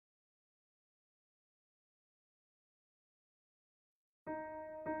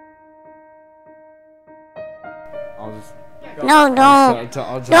I'll just. No, don't.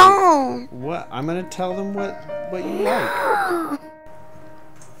 Don't. What? I'm gonna tell them what you like.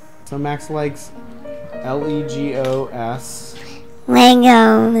 So Max likes Legos.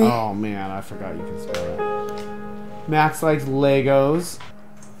 Legos. Oh man, I forgot you can spell it. Max likes Legos.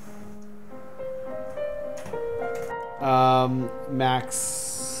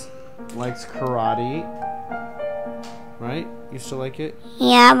 Max likes karate. Right? You still like it?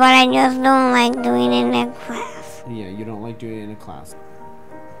 Yeah, but I just don't like doing it in class. Yeah, you don't like doing it in a class.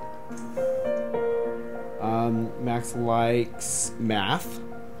 Max likes math.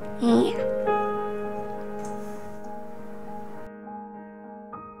 Yeah.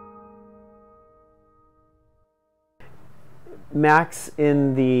 Max,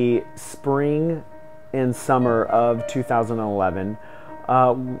 in the spring and summer of 2011,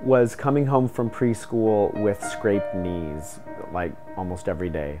 was coming home from preschool with scraped knees, like almost every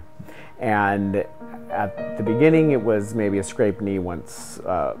day. And at the beginning, it was maybe a scraped knee once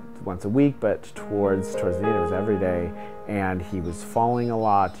a week, but towards the end, it was every day. And he was falling a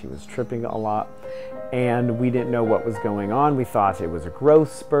lot, he was tripping a lot, and we didn't know what was going on. We thought it was a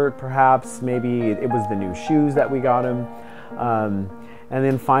growth spurt, perhaps. Maybe it was the new shoes that we got him. And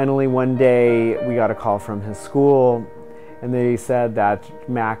then finally one day we got a call from his school, and they said that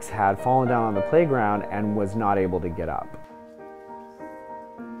Max had fallen down on the playground and was not able to get up.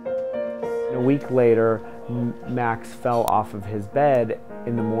 A week later, Max fell off of his bed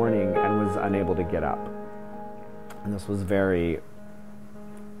in the morning and was unable to get up. And this was very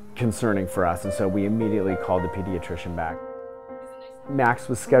concerning for us, and so we immediately called the pediatrician back. Max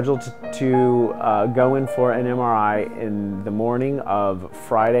was scheduled to go in for an MRI in the morning of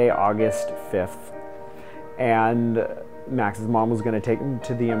Friday, August 5th. And Max's mom was going to take him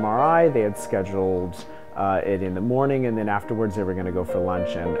to the MRI. They had scheduled it in the morning, and then afterwards they were going to go for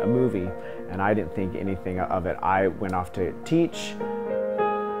lunch and a movie. And I didn't think anything of it. I went off to teach.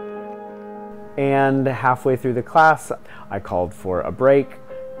 And halfway through the class, I called for a break.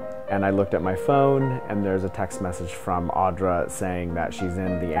 And I looked at my phone, and there's a text message from Audra saying that she's in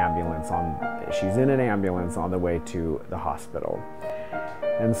an ambulance on the way to the hospital.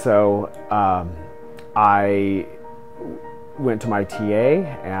 And so I went to my TA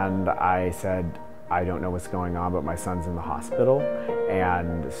and I said, I don't know what's going on, but my son's in the hospital,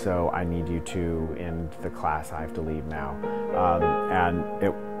 and so I need you to end the class. I have to leave now. And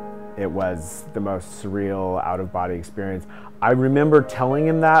it was the most surreal out-of-body experience. I remember telling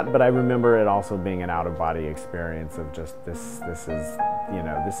him that, but I remember it also being an out-of-body experience of just this is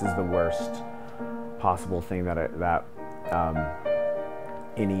the worst possible thing that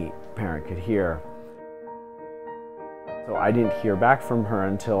any parent could hear. So I didn't hear back from her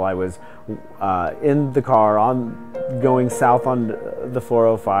until I was in the car going south on the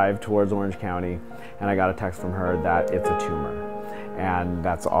 405 towards Orange County, and I got a text from her that it's a tumor. And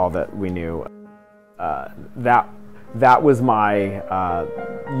that's all that we knew. That was my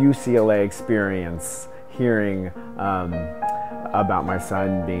UCLA experience, hearing about my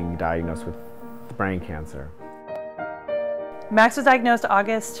son being diagnosed with brain cancer. Max was diagnosed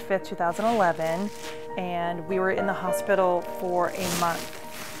August 5th, 2011, and we were in the hospital for a month.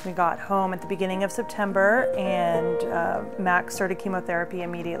 We got home at the beginning of September, and Max started chemotherapy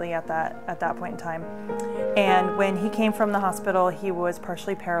immediately at that point in time. And when he came from the hospital, he was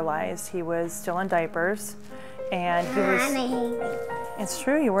partially paralyzed. He was still in diapers, and he was. It's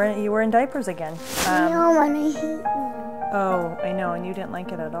true. You were in diapers again. No, I hate them. Oh, I know, and you didn't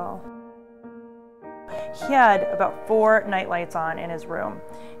like it at all. He had about 4 nightlights on in his room,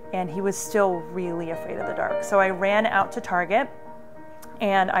 and he was still really afraid of the dark. So I ran out to Target,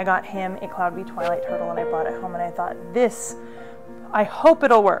 and I got him a Cloudbee Twilight Turtle, and I brought it home, and I thought, I hope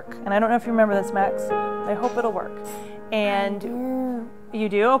it'll work. And I don't know if you remember this, Max. I hope it'll work. And you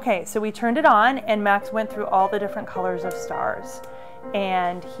do? Okay, so we turned it on, and Max went through all the different colors of stars.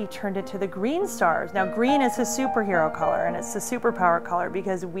 And he turned it to the green stars. Now, green is his superhero color, and it's the superpower color,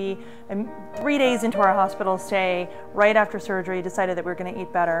 because we, 3 days into our hospital stay, right after surgery, decided that we were going to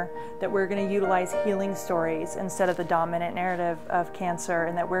eat better, that we were going to utilize healing stories instead of the dominant narrative of cancer,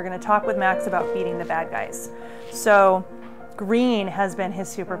 and that we're going to talk with Max about beating the bad guys. So green has been his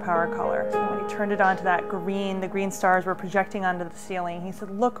superpower color. And when he turned it on to that green, the green stars were projecting onto the ceiling. He said,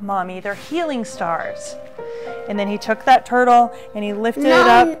 "Look, Mommy, they're healing stars." And then he took that turtle and he lifted it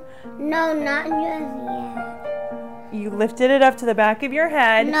up. No, not just yet. You lifted it up to the back of your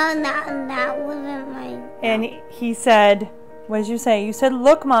head. No, that wasn't my... And he said, what did you say? You said,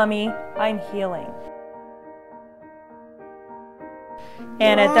 "Look, Mommy, I'm healing."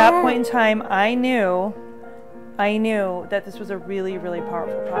 And at that point in time, I knew I knew that this was a really, really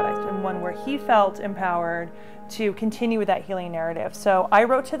powerful product, and one where he felt empowered to continue with that healing narrative. So I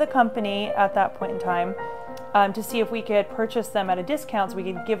wrote to the company at that point in time to see if we could purchase them at a discount so we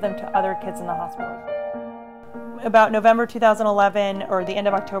could give them to other kids in the hospital. About November 2011, or the end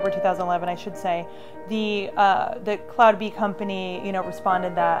of October 2011, I should say, the Cloud Bee company,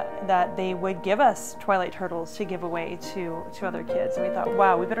 responded that they would give us Twilight Turtles to give away to other kids. And we thought,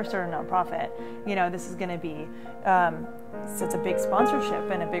 wow, we better start a nonprofit. This is going to be it's a big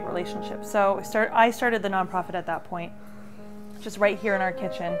sponsorship and a big relationship. So I started the nonprofit at that point, just right here in our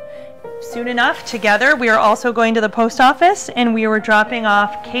kitchen. Soon enough, together, we are also going to the post office, and we were dropping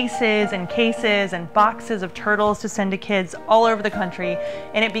off cases and boxes of turtles to send to kids all over the country,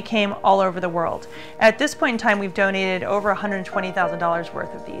 and it became all over the world. At this point in time, we've donated over $120,000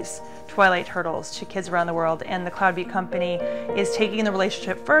 worth of these Twilight Turtles to kids around the world, and the Cloud Bee company is taking the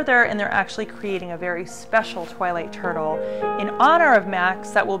relationship further, and they're actually creating a very special Twilight Turtle in honor of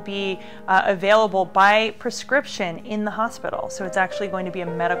Max that will be available by prescription in the hospital. So it's actually going to be a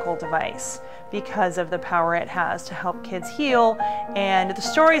medical device because of the power it has to help kids heal, and the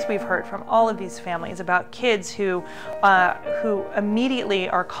stories we've heard from all of these families about kids who immediately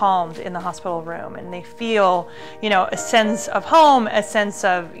are calmed in the hospital room, and they feel, a sense of home, a sense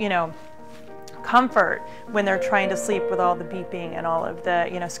of, comfort when they're trying to sleep with all the beeping and all of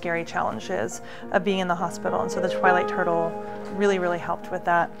the, scary challenges of being in the hospital. And so the Twilight Turtle really, really helped with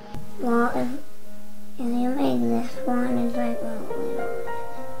that. Well, if you make this one, it's like,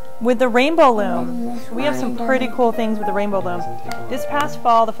 with the rainbow loom, we have some pretty cool things with the rainbow loom. This past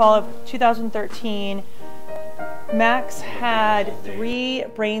fall, the fall of 2013, Max had 3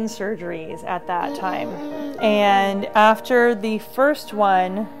 brain surgeries at that time. And after the first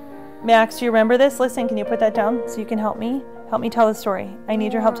one, Max, do you remember this? Listen, can you put that down so you can help me? Help me tell the story. I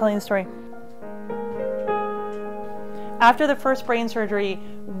need your help telling the story. After the first brain surgery,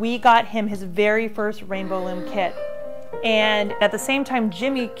 we got him his very first rainbow loom kit. And at the same time,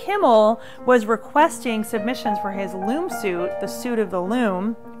 Jimmy Kimmel was requesting submissions for his loom suit, the suit of the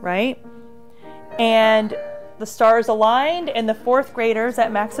loom, right? And the stars aligned, and the 4th graders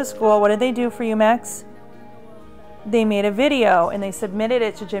at Max's school, what did they do for you, Max? They made a video, and they submitted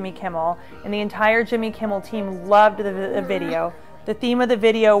it to Jimmy Kimmel, and the entire Jimmy Kimmel team loved the video. The theme of the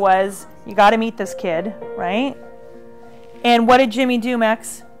video was, you got to meet this kid, right? And what did Jimmy do,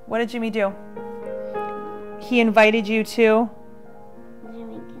 Max? What did Jimmy do? He invited you to?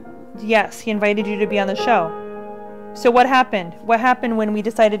 Yes, he invited you to be on the show. So what happened? What happened when we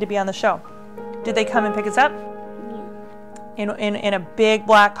decided to be on the show? Did they come and pick us up? Yeah. In a big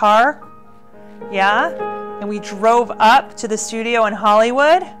black car? Yeah? And we drove up to the studio in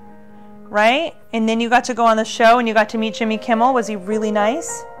Hollywood, right? And then you got to go on the show and you got to meet Jimmy Kimmel. Was he really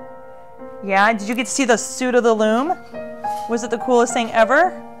nice? Yeah? Did you get to see the suit of the loom? Was it the coolest thing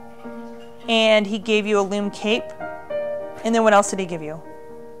ever? And he gave you a loom cape. And then what else did he give you?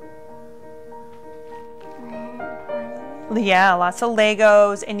 Yeah, lots of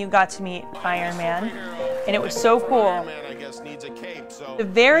Legos, and you got to meet Iron Man. And it was so cool. The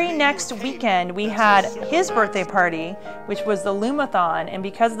very next weekend, we had his birthday party, which was the Loomathon, and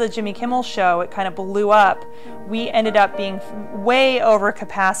because of the Jimmy Kimmel show, it kind of blew up. We ended up being way over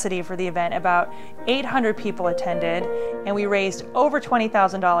capacity for the event. About 800 people attended, and we raised over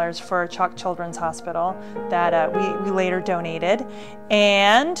 $20,000 for Chalk Children's Hospital that we later donated.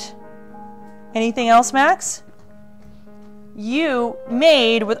 And anything else, Max? You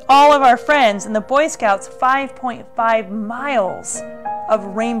made, with all of our friends and the Boy Scouts, 5.5 miles of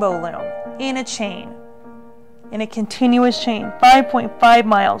rainbow loom in a chain, in a continuous chain, 5.5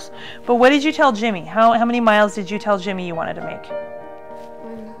 miles. But what did you tell Jimmy? How many miles did you tell Jimmy you wanted to make?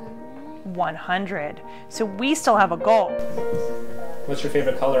 100. So we still have a goal. What's your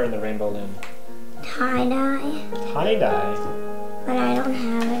favorite color in the rainbow loom? tie-dye. Tie-dye? But I don't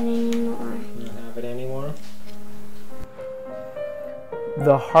have it anymore. You don't have it anymore?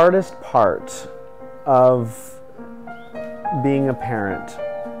 The hardest part of being a parent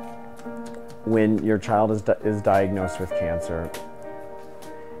when your child is diagnosed with cancer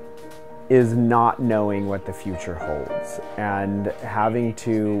is not knowing what the future holds and having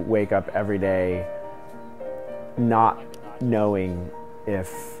to wake up every day not knowing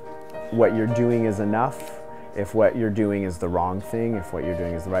if what you're doing is enough, if what you're doing is the wrong thing, if what you're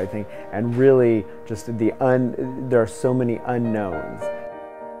doing is the right thing, and really just there are so many unknowns.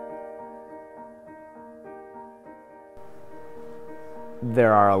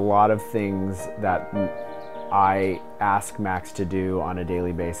 There are a lot of things that I ask Max to do on a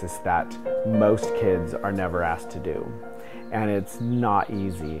daily basis that most kids are never asked to do. And it's not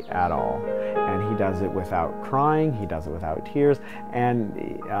easy at all. And he does it without crying, he does it without tears, and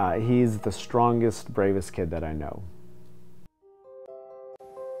he's the strongest, bravest kid that I know.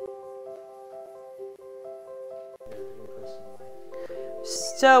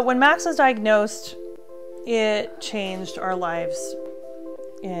 So when Max was diagnosed, it changed our lives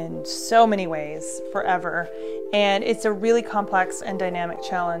in so many ways forever. And it's a really complex and dynamic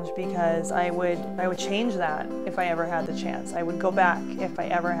challenge because I would change that if I ever had the chance. I would go back if I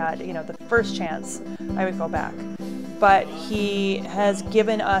ever had, the first chance, I would go back. But he has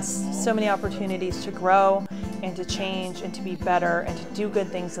given us so many opportunities to grow and to change and to be better and to do good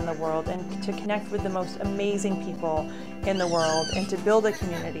things in the world and to connect with the most amazing people in the world and to build a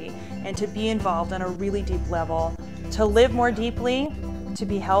community and to be involved on a really deep level, to live more deeply, to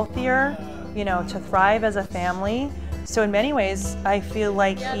be healthier, to thrive as a family. So in many ways, I feel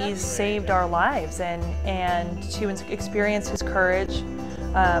like he's saved our lives and to experience his courage.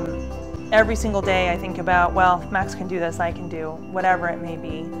 Every single day I think about, well, if Max can do this, I can do whatever it may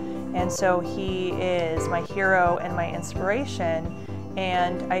be. And so he is my hero and my inspiration.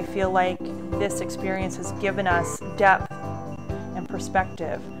 And I feel like this experience has given us depth and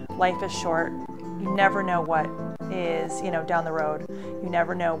perspective. Life is short. You never know what is, down the road. You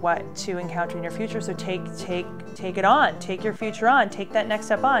never know what to encounter in your future. So take it on. Take your future on. Take that next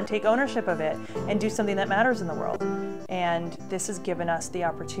step on. Take ownership of it and do something that matters in the world. And this has given us the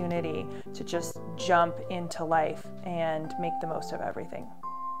opportunity to just jump into life and make the most of everything.